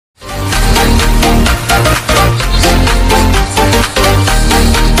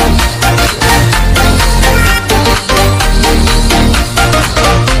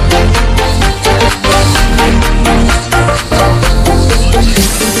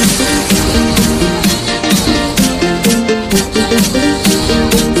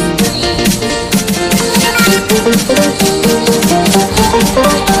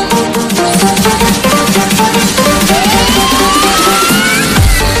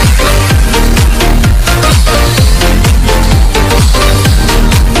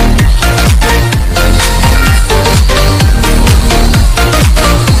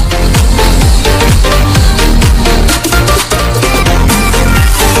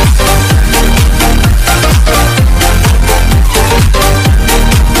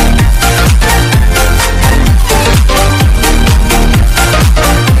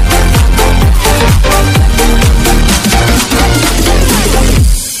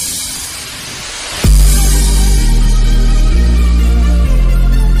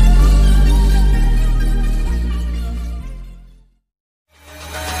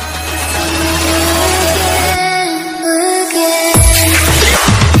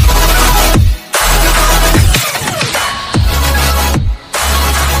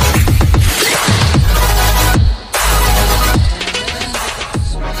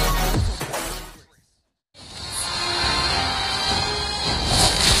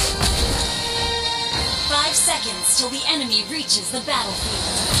seconds till the enemy reaches the battlefield.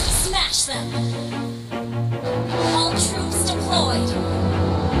 Smash them! All troops deployed!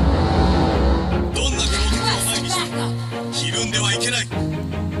 Request backup!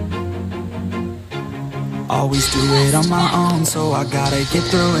 Always do it on my own, so I gotta get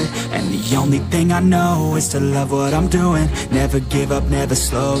through it. And the only thing I know is to love what I'm doing. Never give up, never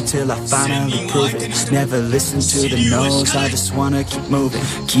slow, till I finally prove it. Never listen to the no's, I just wanna keep moving.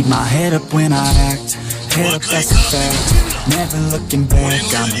 Keep my head up when I act, head up, that's a fact. Never looking back,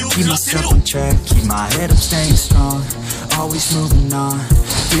 I'ma keep myself on track. Keep my head up, staying strong, always moving on.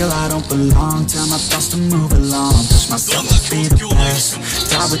 Feel I don't belong, tell my thoughts to move along. Push myself to be the best,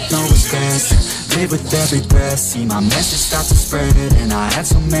 die with no regrets. Live with every breath, see my message start to spread. And I had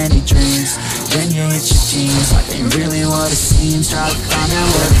so many dreams, then you hit your teens. Life ain't really what it seems, try to find out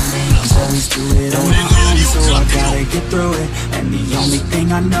what it means. Always do it on my own, so I gotta get through it. And the only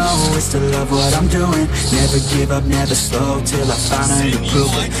thing I know is to love what I'm doing. Never give up, never slow, till I finally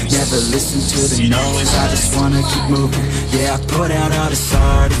prove it. Never listen to the no's, I just wanna keep moving. Yeah, I put out all this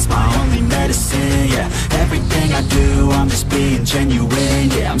art, it's my only medicine. Yeah, everything I do, I'm just being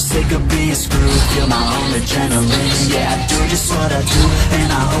genuine. Yeah, I'm sick of being screwed, feel my own adrenaline. Yeah, I do just what I do,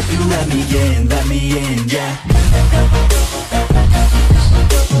 and I hope you let me in, yeah.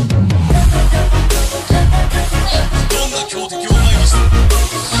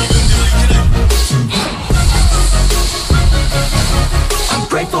 I'm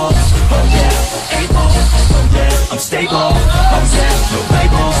grateful, oh yeah, able, oh yeah, I'm stable, oh yeah, no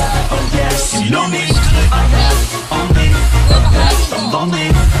labels, oh yes, you know me, I have only the best. I'm lonely,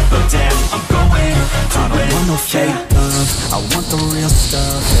 but damn, I'm going to win. I don't want no fake love, I want the real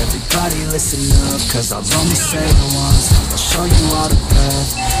stuff. Everybody listen up, cause I'll only say it once. I'll show you all the path,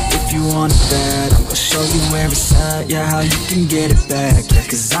 if you want it bad. I'm gonna show you where it's at, yeah, how you can get it back. Yeah,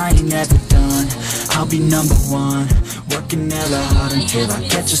 cause I ain't never done, I'll be number one. Working hella hard until I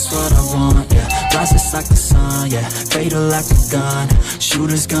get just what I want, yeah. Rises like the sun, yeah, fatal like a gun.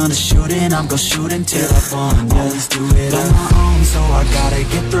 Shooter's gonna shoot and I'm gonna shoot until I fall, yeah. Always do it on my own, so I gotta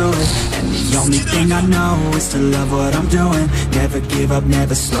get through it. And the only thing I know is to love what I'm doing. Never give up,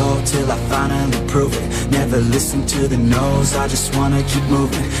 never slow, till I finally prove it. Never listen to the no's, I just wanna keep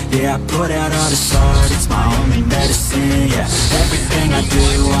moving. Yeah, I put out all this art, it's my only medicine. Yeah, everything I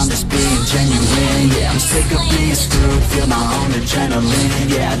do, I'm just being genuine. Yeah, I'm sick of being screwed, feel my own adrenaline.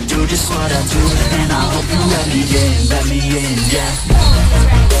 Yeah, I do just what I do, and I hope you let me in, yeah.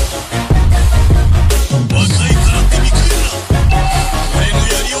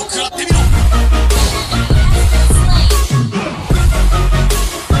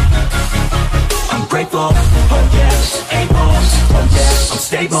 I'm grateful, oh yeah, able, oh yeah, I'm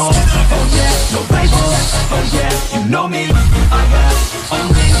stable, oh yeah, no label, oh yeah, you know me, I have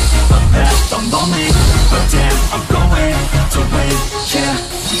only the best. I'm lonely, but damn, I'm going to win, yeah.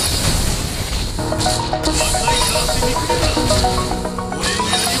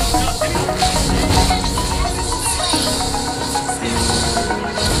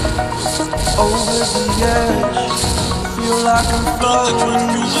 Over the edge, feel like I'm floating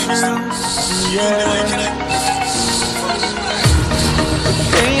through the air. The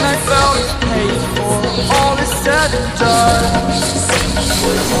pain I felt is paid for, all is said and done.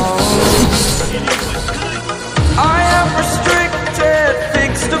 I am restricted,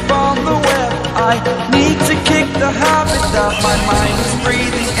 fixed upon the web. I need to kick the habit that my mind is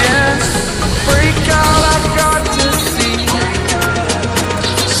breathing in. Break out, I've got to see.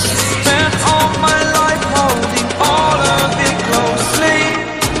 Spent all my life holding all of it closely.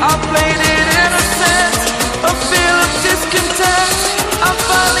 I played it innocent, a feel of discontent. I'm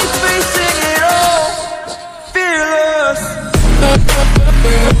finally facing it all, fearless.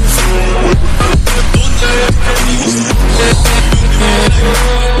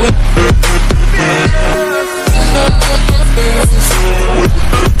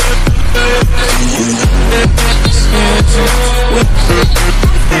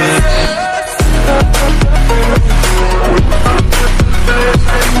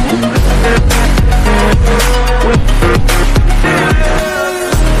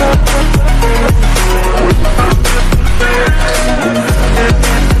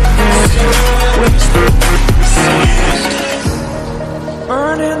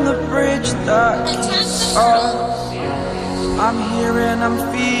 Burning the bridge that keeps us. I'm here and I'm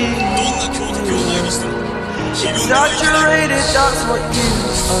feeling exaggerated, that's what you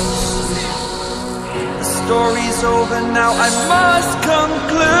assume. The story's over now, I must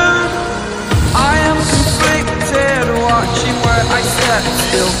conclude. I am conflicted, watching where I step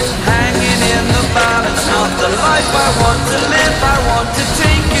still, hanging in the balance. Not the life I want to live, I want to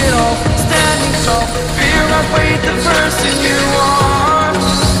take it all. Standing tall, fear I've waited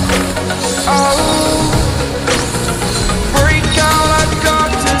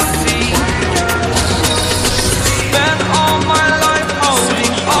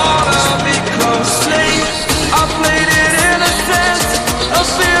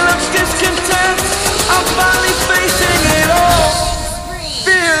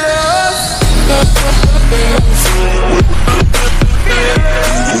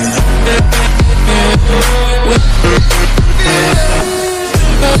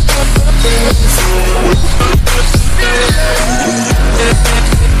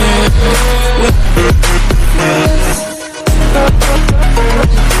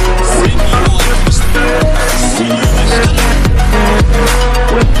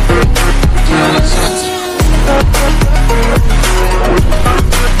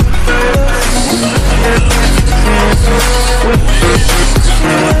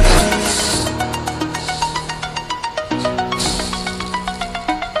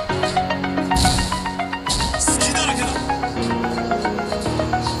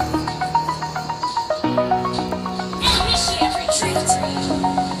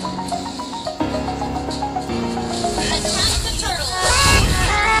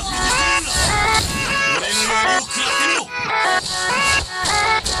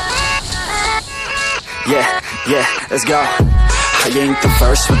let's go. I ain't the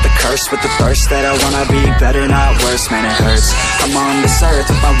first with the curse, with the thirst that I wanna be better, not worse, man it hurts. I'm on this earth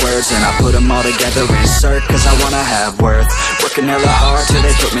with my words and I put them all together, insert, cause I wanna have worth. Working hella hard till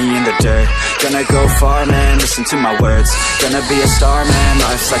they put me in the dirt. Gonna go far, man, listen to my words. Gonna be a star, man,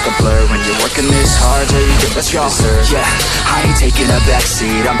 life's like a blur. When you're working this hard till you get what you deserve. Yeah, I ain't taking a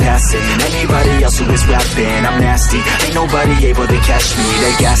backseat, I'm passing anybody else who is rapping. I'm nasty, ain't nobody able to catch me.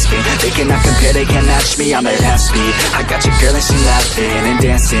 They gasping, they cannot compare, they can't match me. I'm at half speed, I got your girl and she laughing and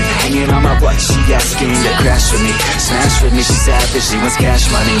dancing, hanging on my butt, she asking to crash with me, smash with me, she savage, she wants cash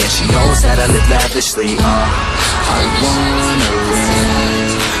money, and she knows that I live lavishly. I wanna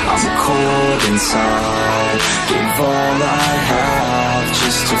live, I'm cold inside, give all I have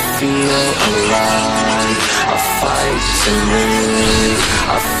just to feel alive. I fight to live,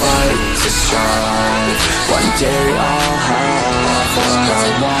 I fight to strive, one day I'll have what I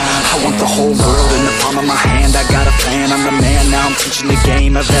want. I want the whole world in the palm of my hand, I got a plan, I'm the man, now I'm teaching the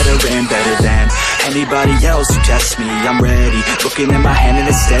game, a veteran, better than anybody else who tests me. I'm ready, looking at my hand and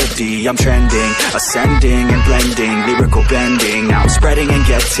it's steady. I'm trending, ascending and blending, lyrical bending. Now I'm spreading and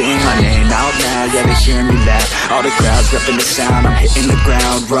getting my name out now, yeah they hearing me laugh. All the crowds repping the sound, I'm hitting the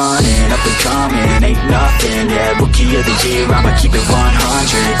ground, running, up and coming, ain't nothing. Yeah, rookie of the year, I'ma keep it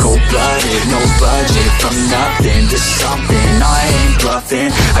 100, cold-blooded, no budget, from nothing to something. I ain't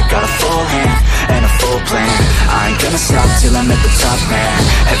bluffing, I got a full hand and a full plan. I ain't gonna stop till I'm at the top, man.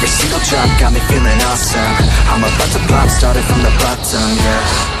 Every single drop got me feeling awesome. I'm about to pop, started from the bottom, yeah.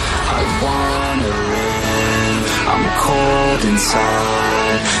 I wanna live, I'm cold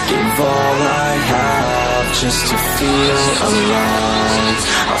inside, give all I have just to feel alive.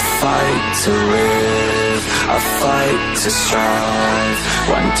 I fight to live, I fight to strive,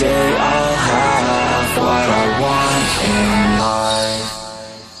 one day I'll have what I want in life.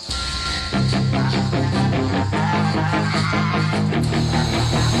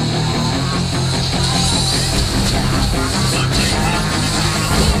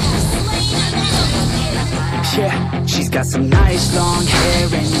 Yeah, she's got some nice long hair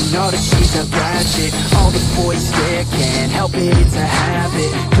and you know that she's a bad chick. All the boys stare, can't help it, it's a habit.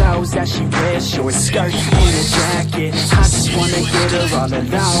 Clothes that she wears, short skirt and a jacket. I just wanna get her all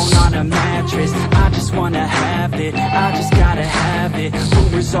alone on a mattress. I just wanna have it, I just gotta have it.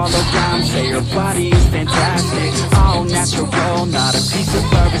 Rumors all around say her body is fantastic. All natural, not a piece of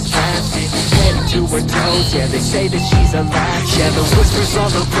fur is plastic. Head to her toes, yeah they say that she's a latch. Yeah, the whispers all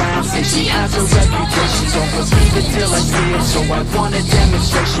around say she has a reputation. Don't believe it till I see it, so I want a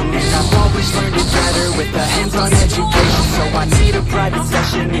demonstration. And I've always learned it better with a hands-on education. So I need a private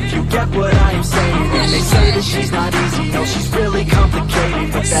session if you get what I am saying. And they say that she's not easy, no she's really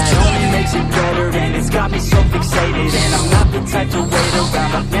complicated, but that only makes it better and it's got me so fixated. And I'm not the type to wait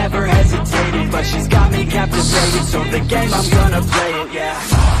around, I've never hesitated, but she's got me captivated, so the game I'm gonna play it, yeah.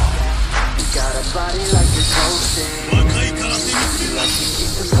 You got a body like you're toasting, like you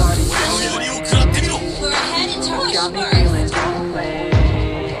keep the party going. We're headed towards Got me Mars. feeling lonely,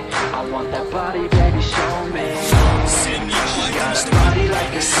 I want that body, baby, show me. She got a body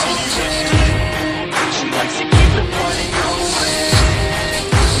like a sultan, she likes to keep the party going.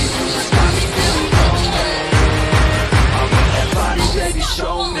 She's got me feeling lonely, I want that body, baby,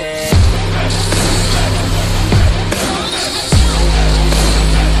 show me.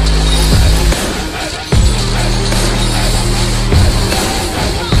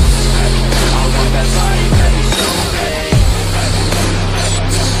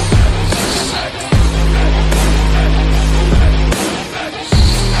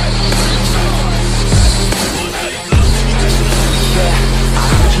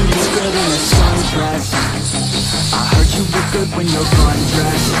 When you're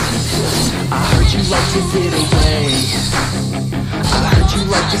undressed, I heard you like to get away, I heard you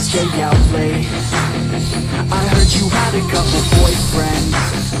like to stay out late, I heard you had a couple boyfriends,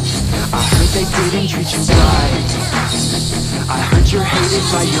 I heard they didn't treat you right, I heard you're hated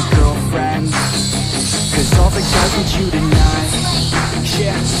by your girlfriends, cause all the guys want you tonight.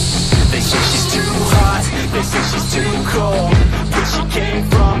 Yeah, they say she's too hot, they say she's too cold, where she came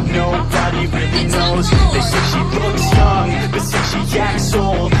from nobody really knows. They say she looks young, but say she acts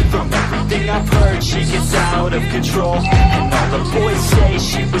old. From everything I've heard, she gets out of control. And all the boys say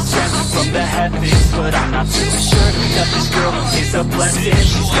she was sent from the heavens, but I'm not too sure that this girl is a blessing.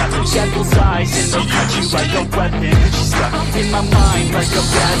 She's got the devil's eyes and they'll cut you like a weapon. She's stuck in my mind like a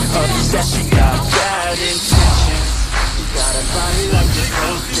bad obsession. Got bad intentions, you got a body like you're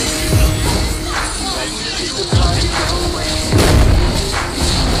coasting, like you keep the party going.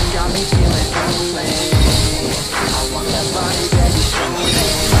 Got me feeling lonely, I want that body, baby, show me.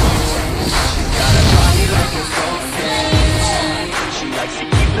 She's got a body like a coasting,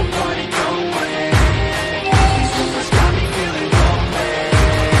 the party going. These rumors got me feeling lonely.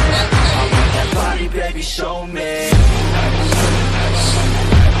 I want that body, baby, show me.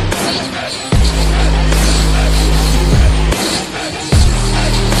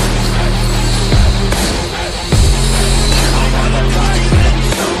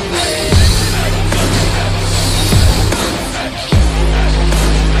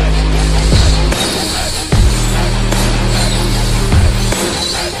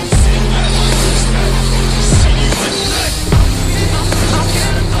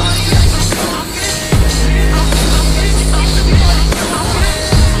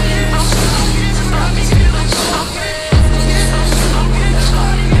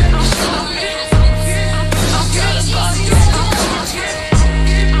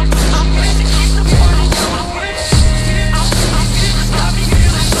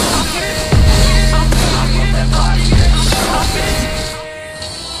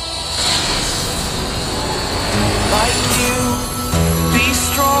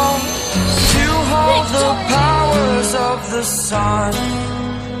 The powers of the sun,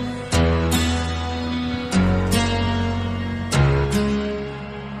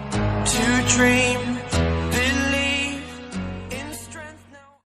 to dream